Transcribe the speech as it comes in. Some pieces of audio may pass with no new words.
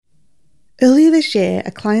Earlier this year,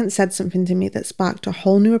 a client said something to me that sparked a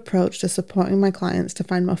whole new approach to supporting my clients to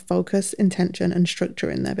find more focus, intention, and structure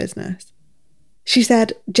in their business. She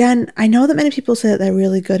said, "Jen, I know that many people say that they're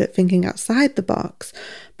really good at thinking outside the box,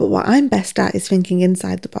 but what I'm best at is thinking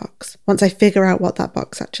inside the box, once I figure out what that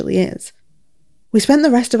box actually is." We spent the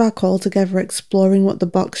rest of our call together exploring what the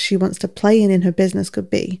box she wants to play in her business could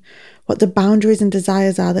be, what the boundaries and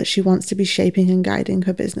desires are that she wants to be shaping and guiding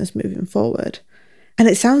her business moving forward. And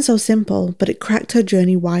it sounds so simple, but it cracked her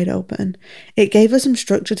journey wide open. It gave her some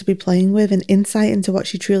structure to be playing with and insight into what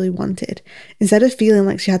she truly wanted, instead of feeling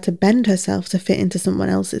like she had to bend herself to fit into someone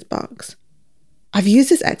else's box. I've used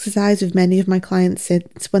this exercise with many of my clients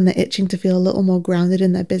since when they're itching to feel a little more grounded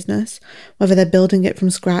in their business, whether they're building it from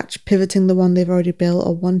scratch, pivoting the one they've already built,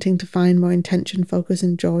 or wanting to find more intention, focus,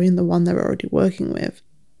 and joy in the one they're already working with.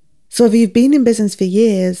 So whether you've been in business for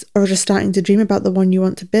years or are just starting to dream about the one you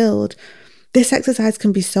want to build, this exercise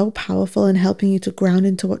can be so powerful in helping you to ground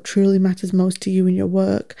into what truly matters most to you in your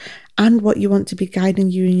work and what you want to be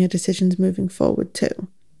guiding you in your decisions moving forward too.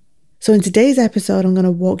 So in today's episode, I'm going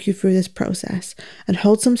to walk you through this process and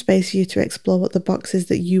hold some space for you to explore what the box is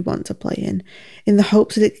that you want to play in the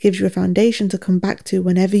hopes that it gives you a foundation to come back to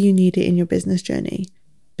whenever you need it in your business journey.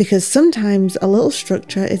 Because sometimes a little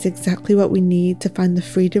structure is exactly what we need to find the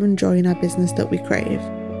freedom and joy in our business that we crave.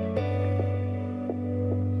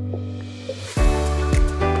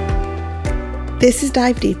 This is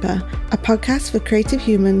Dive Deeper, a podcast for creative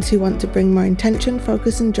humans who want to bring more intention,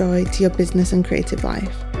 focus, and joy to your business and creative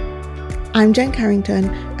life. I'm Jen Carrington,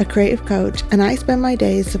 a creative coach, and I spend my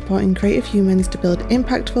days supporting creative humans to build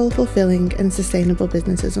impactful, fulfilling, and sustainable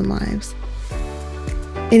businesses and lives.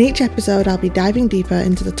 In each episode, I'll be diving deeper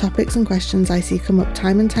into the topics and questions I see come up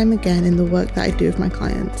time and time again in the work that I do with my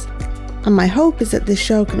clients. And my hope is that this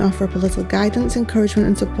show can offer up a little guidance, encouragement,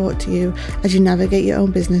 and support to you as you navigate your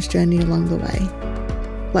own business journey along the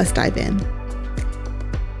way. Let's dive in.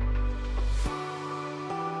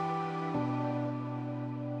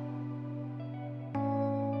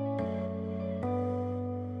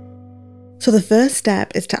 So the first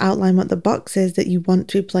step is to outline what the box is that you want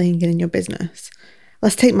to be playing in your business.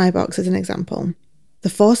 Let's take my box as an example. The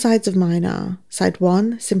 4 sides of mine are side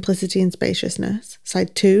 1, simplicity and spaciousness,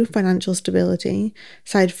 side 2, financial stability,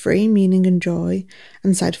 side 3, meaning and joy,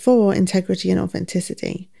 and side 4, integrity and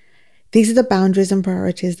authenticity. These are the boundaries and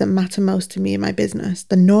priorities that matter most to me in my business,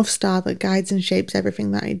 the North Star that guides and shapes everything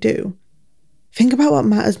that I do. Think about what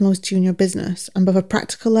matters most to you in your business, on both a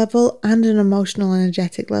practical level and an emotional and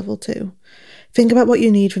energetic level too. Think about what you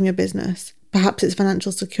need from your business. Perhaps it's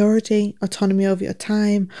financial security, autonomy over your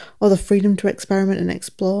time, or the freedom to experiment and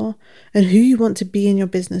explore, and who you want to be in your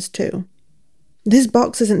business too. This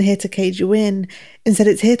box isn't here to cage you in, instead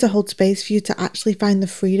it's here to hold space for you to actually find the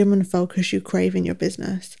freedom and focus you crave in your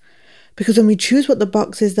business. Because when we choose what the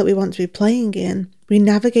box is that we want to be playing in, we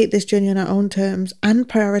navigate this journey on our own terms and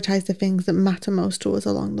prioritize the things that matter most to us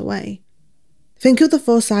along the way. Think of the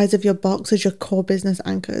 4 sides of your box as your core business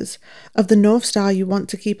anchors, of the North Star you want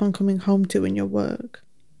to keep on coming home to in your work.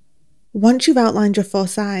 Once you've outlined your 4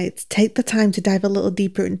 sides, take the time to dive a little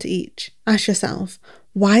deeper into each. Ask yourself,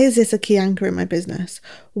 why is this a key anchor in my business?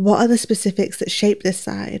 What are the specifics that shape this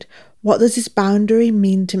side? What does this boundary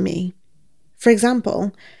mean to me? For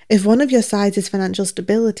example, if one of your sides is financial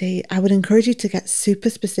stability, I would encourage you to get super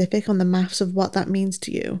specific on the maths of what that means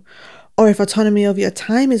to you. Or if autonomy over your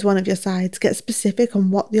time is one of your sides, get specific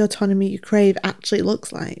on what the autonomy you crave actually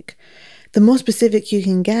looks like. The more specific you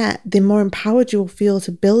can get, the more empowered you will feel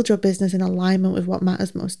to build your business in alignment with what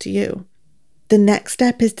matters most to you. The next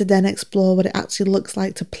step is to then explore what it actually looks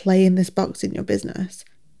like to play in this box in your business.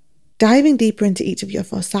 Diving deeper into each of your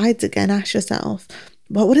 4 sides again, ask yourself,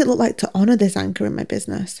 what would it look like to honor this anchor in my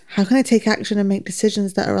business? How can I take action and make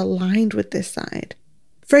decisions that are aligned with this side?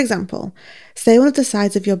 For example, say one of the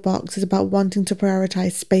sides of your box is about wanting to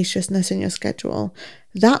prioritize spaciousness in your schedule.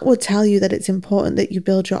 That would tell you that it's important that you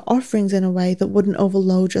build your offerings in a way that wouldn't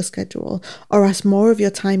overload your schedule or ask more of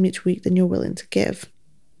your time each week than you're willing to give.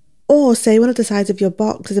 Or say one of the sides of your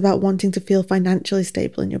box is about wanting to feel financially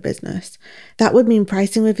stable in your business. That would mean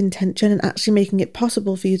pricing with intention and actually making it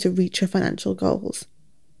possible for you to reach your financial goals.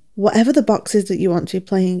 Whatever the box is that you want to be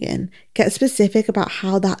playing in, get specific about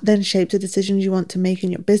how that then shapes the decisions you want to make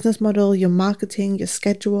in your business model, your marketing, your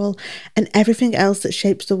schedule, and everything else that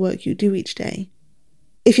shapes the work you do each day.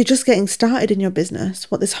 If you're just getting started in your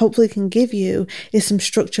business, what this hopefully can give you is some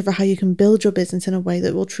structure for how you can build your business in a way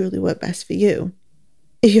that will truly work best for you.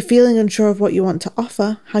 If you're feeling unsure of what you want to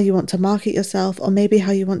offer, how you want to market yourself, or maybe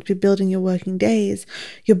how you want to be building your working days,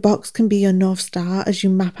 your box can be your North Star as you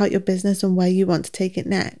map out your business and where you want to take it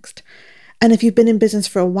next. And if you've been in business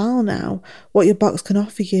for a while now, what your box can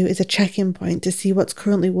offer you is a check-in point to see what's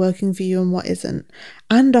currently working for you and what isn't,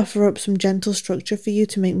 and offer up some gentle structure for you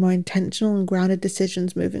to make more intentional and grounded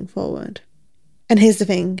decisions moving forward. And here's the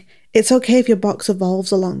thing, it's okay if your box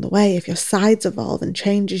evolves along the way, if your sides evolve and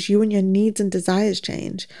change as you and your needs and desires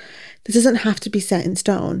change. This doesn't have to be set in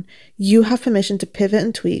stone. You have permission to pivot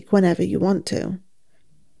and tweak whenever you want to.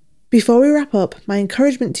 Before we wrap up, my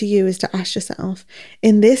encouragement to you is to ask yourself,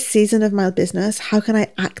 in this season of my business, how can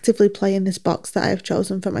I actively play in this box that I have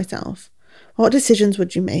chosen for myself? What decisions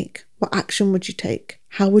would you make? What action would you take?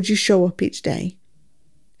 How would you show up each day?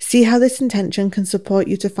 See how this intention can support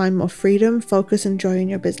you to find more freedom, focus, and joy in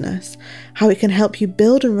your business, how it can help you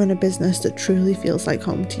build and run a business that truly feels like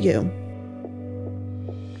home to you.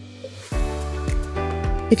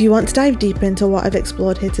 If you want to dive deeper into what I've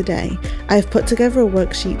explored here today, I have put together a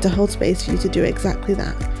worksheet to hold space for you to do exactly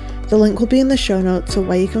that. The link will be in the show notes so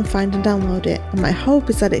where you can find and download it, and my hope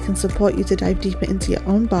is that it can support you to dive deeper into your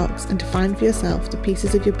own box and to find for yourself the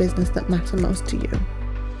pieces of your business that matter most to you.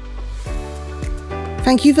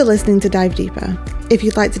 Thank you for listening to Dive Deeper. If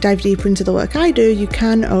you'd like to dive deeper into the work I do, you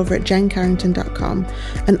can over at jencarrington.com,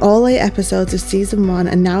 and all 8 episodes of Season 1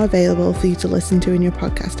 are now available for you to listen to in your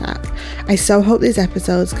podcast app. I so hope these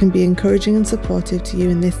episodes can be encouraging and supportive to you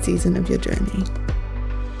in this season of your journey.